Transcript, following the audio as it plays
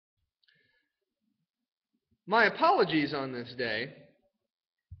My apologies on this day.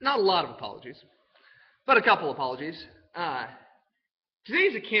 Not a lot of apologies, but a couple apologies.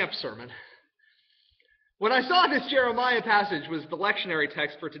 Today's a camp sermon. When I saw this Jeremiah passage was the lectionary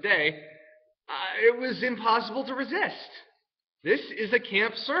text for today, it was impossible to resist. This is a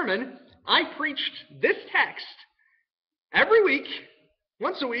camp sermon. I preached this text every week,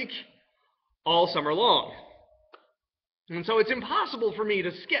 once a week, all summer long. And so it's impossible for me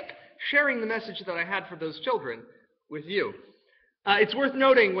to skip sharing the message that I had for those children with you. It's worth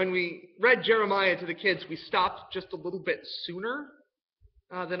noting when we read Jeremiah to the kids, we stopped just a little bit sooner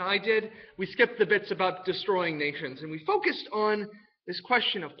than I did. We skipped the bits about destroying nations, and we focused on this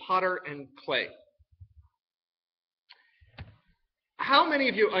question of potter and clay. How many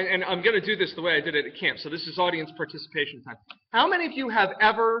of you, and I'm going to do this the way I did it at camp, so this is audience participation time. How many of you have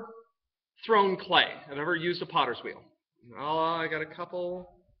ever thrown clay, have ever used a potter's wheel? Oh, I got a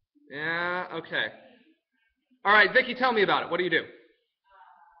couple. Yeah, okay. All right, Vicki, tell me about it. What do you do?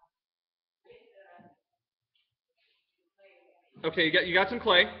 Okay, you got some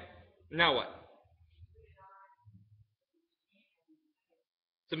clay. Now what?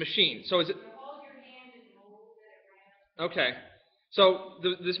 It's a machine. So is it? Okay. So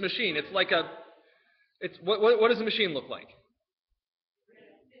this machine, it's like a. It's what does the machine look like?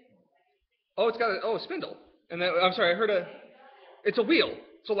 Oh, it's got a spindle. And then, I'm sorry, I heard it's a wheel.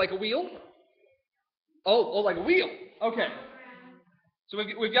 So like a wheel? Oh, like a wheel. Okay. So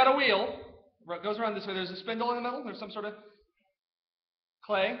we've got a wheel. It goes around this way. There's a spindle in the middle. There's some sort of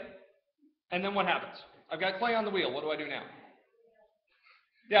clay. And then what happens? I've got clay on the wheel. What do I do now?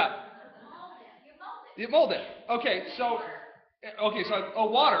 Yeah. You mold it. Okay, so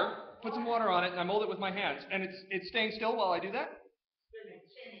water. Put some water on it, and I mold it with my hands. And it's staying still while I do that?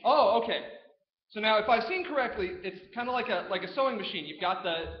 Oh, okay. So now, if I've seen correctly, it's kind of like a sewing machine. You've got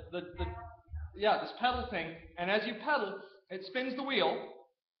this pedal thing, and as you pedal, it spins the wheel,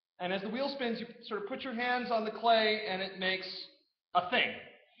 and as the wheel spins, you sort of put your hands on the clay, and it makes a thing.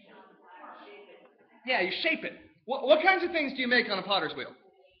 Yeah, you shape it. What kinds of things do you make on a potter's wheel?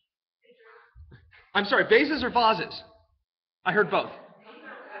 I'm sorry, vases or vases? I heard both.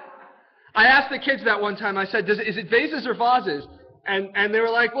 I asked the kids that one time. I said, is it vases or vases? And they were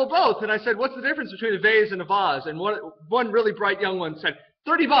like, well, both. And I said, what's the difference between a vase and a vase? And one really bright young one said,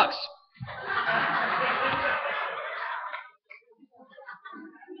 $30.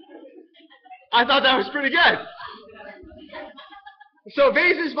 I thought that was pretty good. So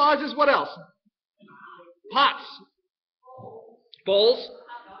vases, vases, what else? Pots. Bowls.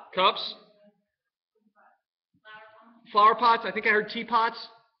 Cups. Flower pots. I think I heard teapots.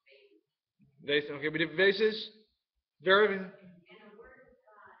 Vases. Okay, we did vases. Very.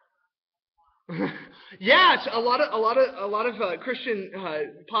 Yes, a lot of Christian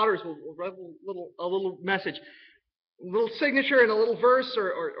potters will write a little message, a little signature and a little verse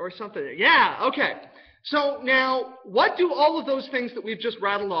or something. Yeah, okay. So now, what do all of those things that we've just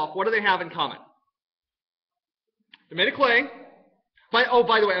rattled off, what do they have in common? They're made of clay. By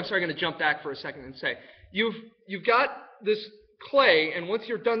the way, I'm sorry, I'm going to jump back for a second and say, you've got this clay, and once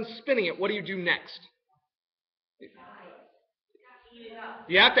you're done spinning it, what do you do next?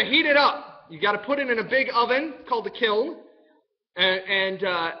 You have to heat it up. You got to put it in a big oven called the kiln, and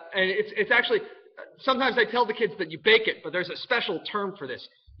it's actually, sometimes I tell the kids that you bake it, but there's a special term for this.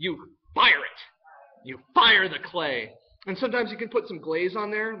 You fire it. You fire the clay. And sometimes you can put some glaze on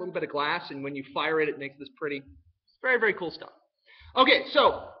there, a little bit of glass, and when you fire it, it makes this pretty, very, very cool stuff. Okay,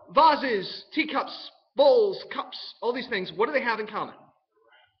 so vases, teacups, bowls, cups, all these things, what do they have in common?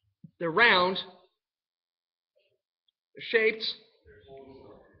 They're round, they're shaped,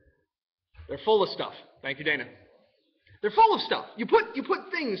 they're full of stuff. Thank you, Dana. They're full of stuff. You put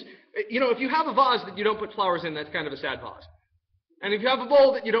things, if you have a vase that you don't put flowers in, that's kind of a sad vase. And if you have a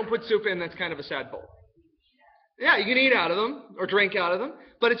bowl that you don't put soup in, that's kind of a sad bowl. Yeah, you can eat out of them or drink out of them,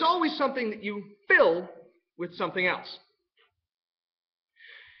 but it's always something that you fill with something else.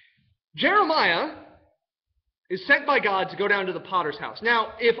 Jeremiah is sent by God to go down to the potter's house.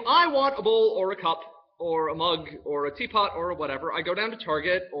 Now, if I want a bowl or a cup or a mug or a teapot or whatever, I go down to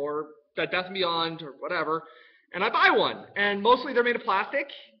Target or Bed Bath & Beyond or whatever, and I buy one. And mostly they're made of plastic.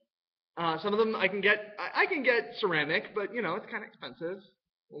 Some of them I can get ceramic, but it's kind of expensive,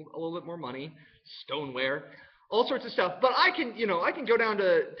 a little bit more money, stoneware, all sorts of stuff. But I can go down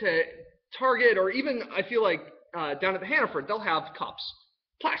to Target, or even I feel like down at the Hannaford, they'll have cups,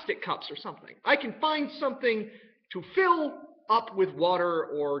 plastic cups or something. I can find something to fill up with water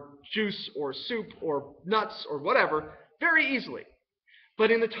or juice or soup or nuts or whatever very easily. But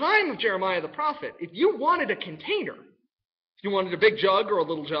in the time of Jeremiah the prophet, if you wanted a container, if you wanted a big jug or a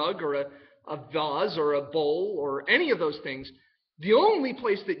little jug or a vase or a bowl or any of those things, the only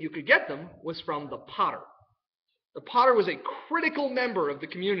place that you could get them was from the potter. The potter was a critical member of the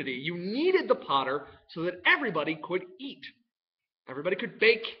community. You needed the potter so that everybody could eat. Everybody could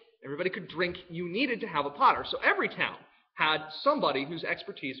bake. Everybody could drink. You needed to have a potter. So every town had somebody whose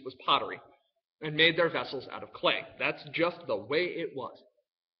expertise was pottery and made their vessels out of clay. That's just the way it was.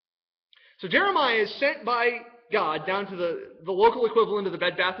 So Jeremiah is sent by God down to the local equivalent of the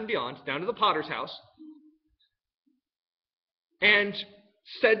Bed Bath & Beyond, down to the potter's house, and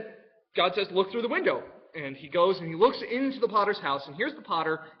God says, look through the window. And he goes and he looks into the potter's house, and here's the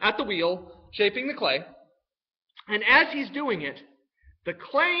potter at the wheel shaping the clay. And as he's doing it, the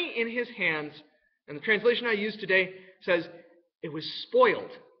clay in his hands, and the translation I use today says, it was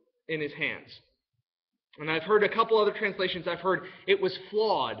spoiled in his hands. And I've heard a couple other translations. I've heard it was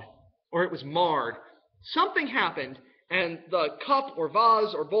flawed or it was marred. Something happened, and the cup or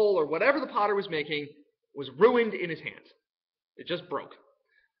vase or bowl or whatever the potter was making was ruined in his hands. It just broke.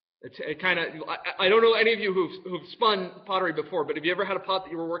 I don't know any of you who've spun pottery before, but have you ever had a pot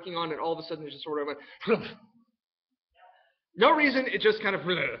that you were working on and all of a sudden it just sort of went, no reason, it just kind of,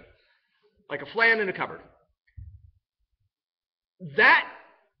 like a flan in a cupboard. That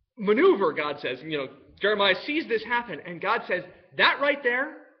maneuver, God says, Jeremiah sees this happen, and God says, that right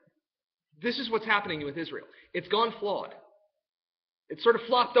there, this is what's happening with Israel. It's gone flawed. It's sort of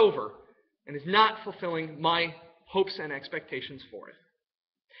flopped over and is not fulfilling my hopes and expectations for it.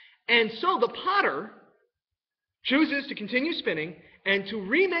 And so the potter chooses to continue spinning and to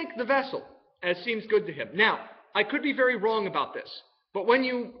remake the vessel as seems good to him. Now, I could be very wrong about this, but when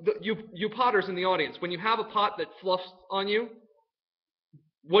you potters in the audience, when you have a pot that fluffs on you,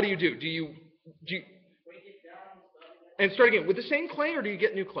 what do? Do you and start again with the same clay, or do you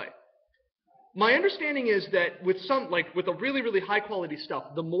get new clay? My understanding is that with a really, really high quality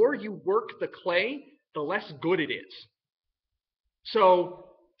stuff, the more you work the clay, the less good it is. So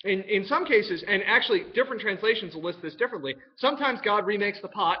in some cases, and actually different translations will list this differently, sometimes God remakes the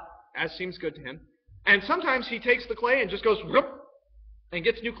pot as seems good to him, and sometimes he takes the clay and just goes whoop, and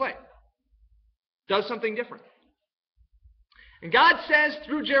gets new clay. Does something different. And God says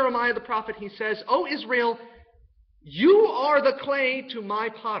through Jeremiah the prophet, he says, "O Israel, you are the clay to my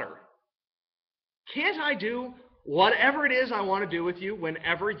potter. Can't I do whatever it is I want to do with you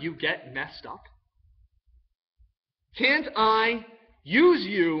whenever you get messed up? Can't I use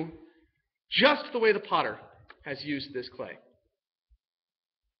you just the way the potter has used this clay?"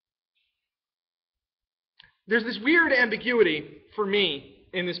 There's this weird ambiguity for me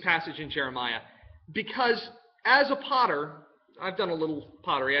in this passage in Jeremiah, because as a potter, I've done a little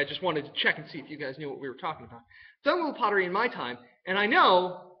pottery. I just wanted to check and see if you guys knew what we were talking about. I've done a little pottery in my time, and I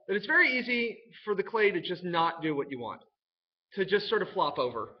know that it's very easy for the clay to just not do what you want, to just sort of flop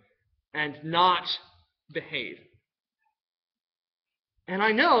over and not behave. And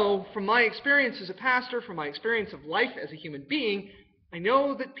I know from my experience as a pastor, from my experience of life as a human being, I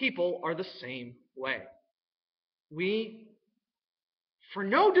know that people are the same way. We, for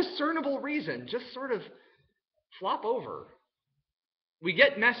no discernible reason, just sort of flop over. We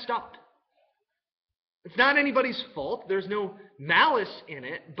get messed up. It's not anybody's fault. There's no malice in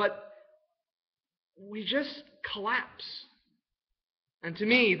it, but we just collapse. And to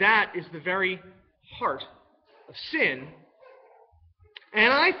me, that is the very heart of sin.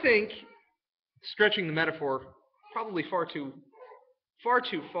 And I think, stretching the metaphor probably far too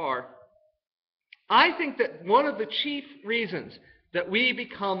far, I think that one of the chief reasons that we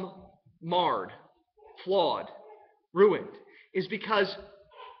become marred, flawed, ruined, is because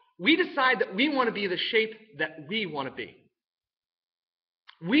we decide that we want to be the shape that we want to be.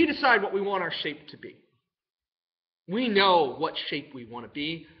 We decide what we want our shape to be. We know what shape we want to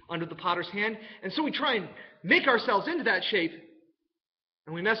be under the potter's hand, and so we try and make ourselves into that shape,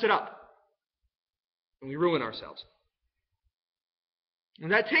 and we mess it up, and we ruin ourselves.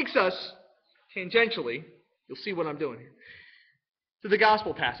 And that takes us, tangentially, you'll see what I'm doing here, to the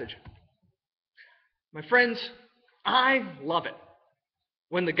gospel passage. My friends, I love it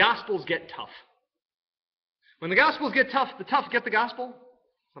when the Gospels get tough. When the Gospels get tough, the tough get the Gospel,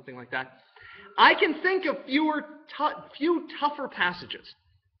 something like that. I can think of few tougher passages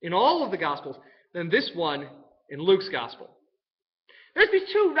in all of the Gospels than this one in Luke's Gospel. There's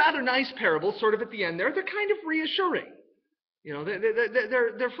these two rather nice parables sort of at the end there. They're kind of reassuring. You know,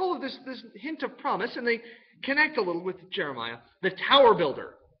 they're full of this hint of promise, and they connect a little with Jeremiah. The tower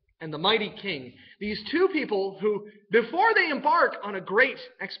builder and the mighty king. These two people who, before they embark on a great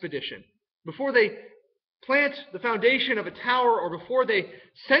expedition, before they plant the foundation of a tower, or before they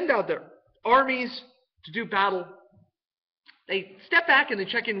send out their armies to do battle, They step back and they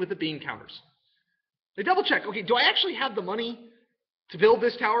check in with the bean counters. They double check, okay, do I actually have the money to build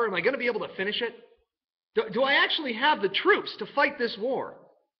this tower? Am I going to be able to finish it? Do I actually have the troops to fight this war?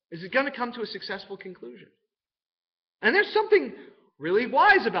 Is it going to come to a successful conclusion? And there's something really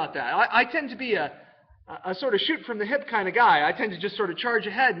wise about that. I tend to be a sort of shoot from the hip kind of guy. I tend to just sort of charge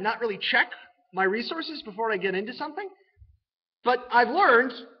ahead and not really check my resources before I get into something. But I've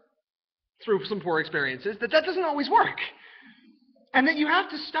learned, through some poor experiences, that doesn't always work. And that you have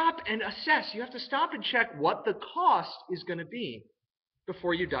to stop and assess. You have to stop and check what the cost is going to be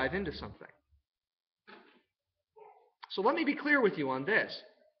before you dive into something. So let me be clear with you on this.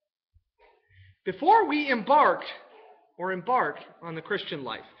 Before we embark on the Christian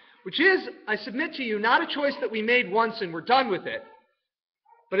life, which is, I submit to you, not a choice that we made once and we're done with it,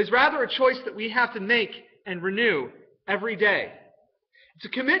 but is rather a choice that we have to make and renew every day. It's a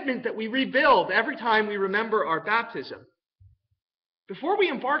commitment that we rebuild every time we remember our baptism. Before we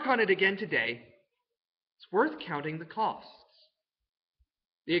embark on it again today, it's worth counting the costs,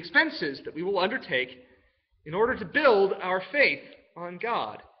 the expenses that we will undertake in order to build our faith on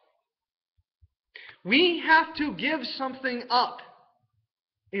God. We have to give something up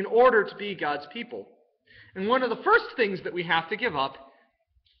in order to be God's people. And one of the first things that we have to give up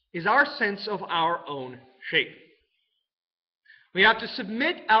is our sense of our own shape. We have to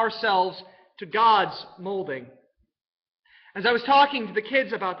submit ourselves to God's molding. As I was talking to the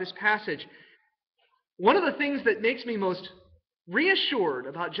kids about this passage, one of the things that makes me most reassured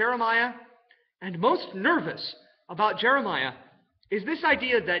about Jeremiah and most nervous about Jeremiah is this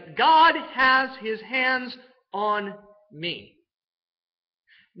idea that God has his hands on me.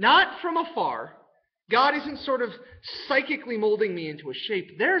 Not from afar. God isn't sort of psychically molding me into a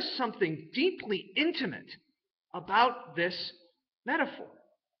shape. There's something deeply intimate about this metaphor.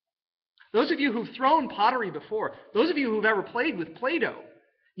 Those of you who've thrown pottery before, those of you who've ever played with Play-Doh,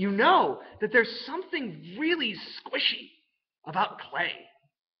 you know that there's something really squishy about clay,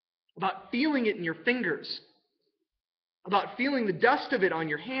 about feeling it in your fingers, about feeling the dust of it on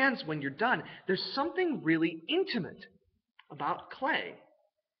your hands when you're done. There's something really intimate about clay.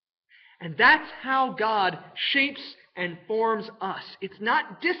 And that's how God shapes and forms us. It's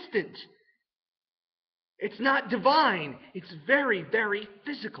not distant. It's not divine. It's very, very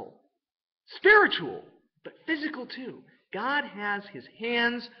physical. Spiritual, but physical too. God has his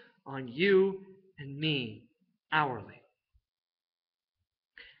hands on you and me hourly.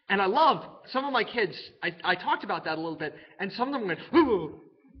 And I loved some of my kids, I talked about that a little bit, and some of them went, ooh,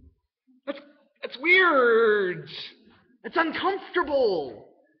 that's weird. It's uncomfortable.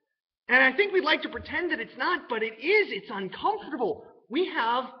 And I think we'd like to pretend that it's not, but it is. It's uncomfortable. We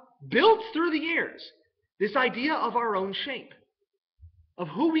have built through the years this idea of our own shape, of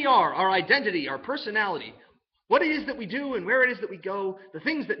who we are, our identity, our personality, what it is that we do and where it is that we go, the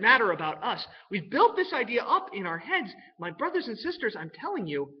things that matter about us. We've built this idea up in our heads. My brothers and sisters, I'm telling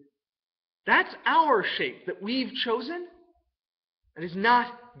you, that's our shape that we've chosen. That is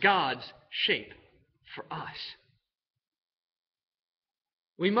not God's shape for us.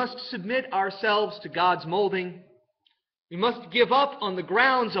 We must submit ourselves to God's molding. We must give up on the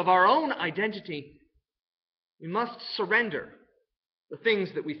grounds of our own identity. We must surrender the things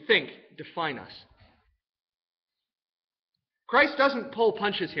that we think define us. Christ doesn't pull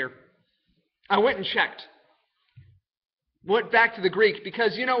punches here. I went and checked. Went back to the Greek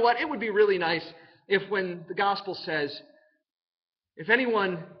because, you know what, it would be really nice if when the gospel says, if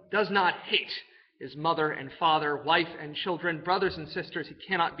anyone does not hate his mother and father, wife and children, brothers and sisters, he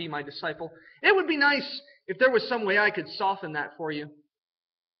cannot be my disciple. It would be nice if there was some way I could soften that for you.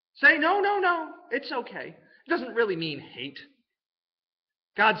 Say, no, it's okay. It doesn't really mean hate.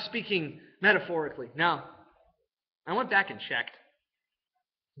 God's speaking metaphorically. Now, I went back and checked,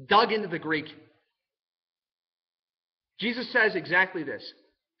 dug into the Greek. Jesus says exactly this.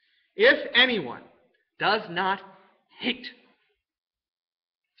 If anyone does not hate.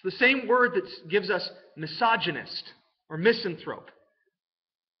 It's the same word that gives us misogynist or misanthrope.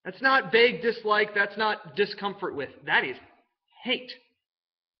 That's not vague dislike. That's not discomfort with. That is hate.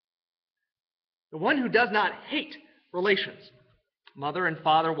 The one who does not hate relations, mother and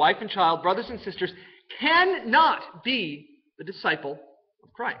father, wife and child, brothers and sisters, cannot be the disciple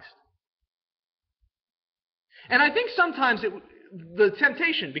of Christ. And I think sometimes the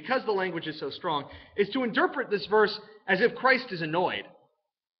temptation, because the language is so strong, is to interpret this verse as if Christ is annoyed.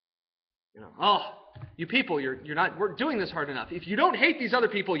 You know, oh, you people, we're doing this hard enough. If you don't hate these other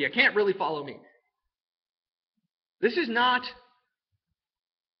people, you can't really follow me. This is not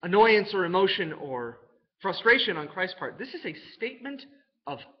annoyance or emotion or frustration on Christ's part. This is a statement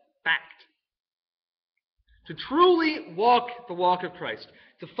of fact. To truly walk the walk of Christ,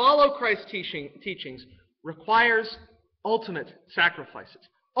 to follow Christ's teachings, requires ultimate sacrifices,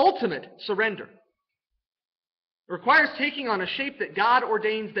 ultimate surrender. It requires taking on a shape that God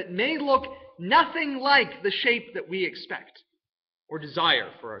ordains that may look nothing like the shape that we expect or desire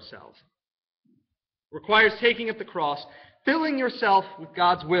for ourselves. It requires taking up the cross, filling yourself with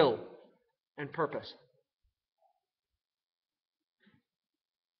God's will and purpose.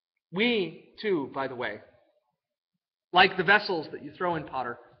 We, too, by the way, like the vessels that you throw in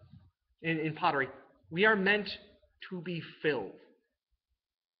pottery, we are meant to be filled.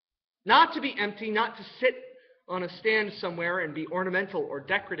 Not to be empty, not to sit on a stand somewhere and be ornamental or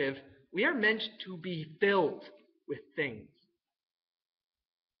decorative. We are meant to be filled with things.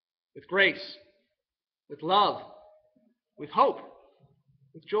 With grace, with love, with hope,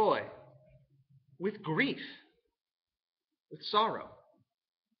 with joy, with grief, with sorrow,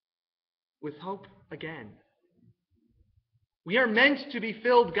 with hope again. We are meant to be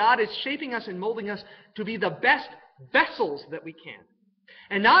filled. God is shaping us and molding us to be the best vessels that we can.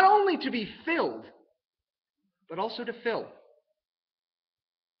 And not only to be filled, but also to fill.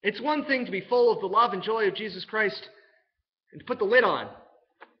 It's one thing to be full of the love and joy of Jesus Christ and to put the lid on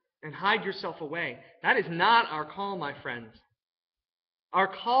and hide yourself away. That is not our call, my friends. Our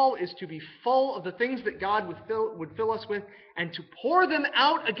call is to be full of the things that God would fill us with and to pour them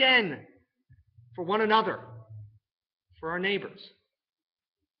out again for one another, for our neighbors,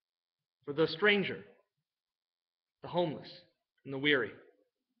 for the stranger, the homeless, and the weary.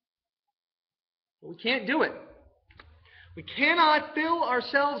 But we can't do it. We cannot fill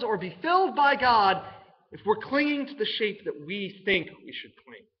ourselves or be filled by God if we're clinging to the shape that we think we should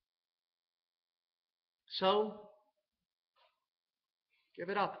cling. So, give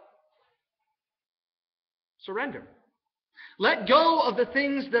it up. Surrender. Let go of the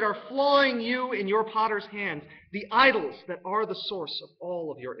things that are flawing you in your potter's hands, the idols that are the source of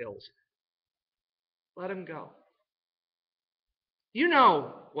all of your ills. Let them go. You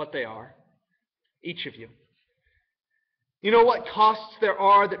know what they are, each of you. You know what costs there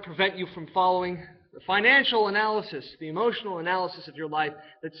are that prevent you from following the financial analysis, the emotional analysis of your life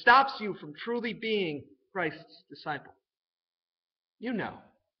that stops you from truly being Christ's disciple. You know.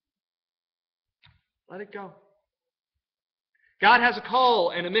 Let it go. God has a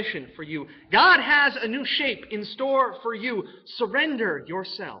call and a mission for you. God has a new shape in store for you. Surrender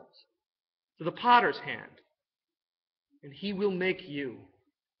yourselves to the potter's hand, and He will make you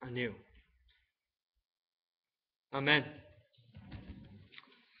anew. Amen.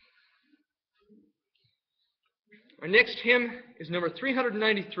 Our next hymn is number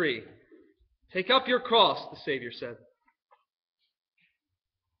 393. Take up your cross, the Savior said.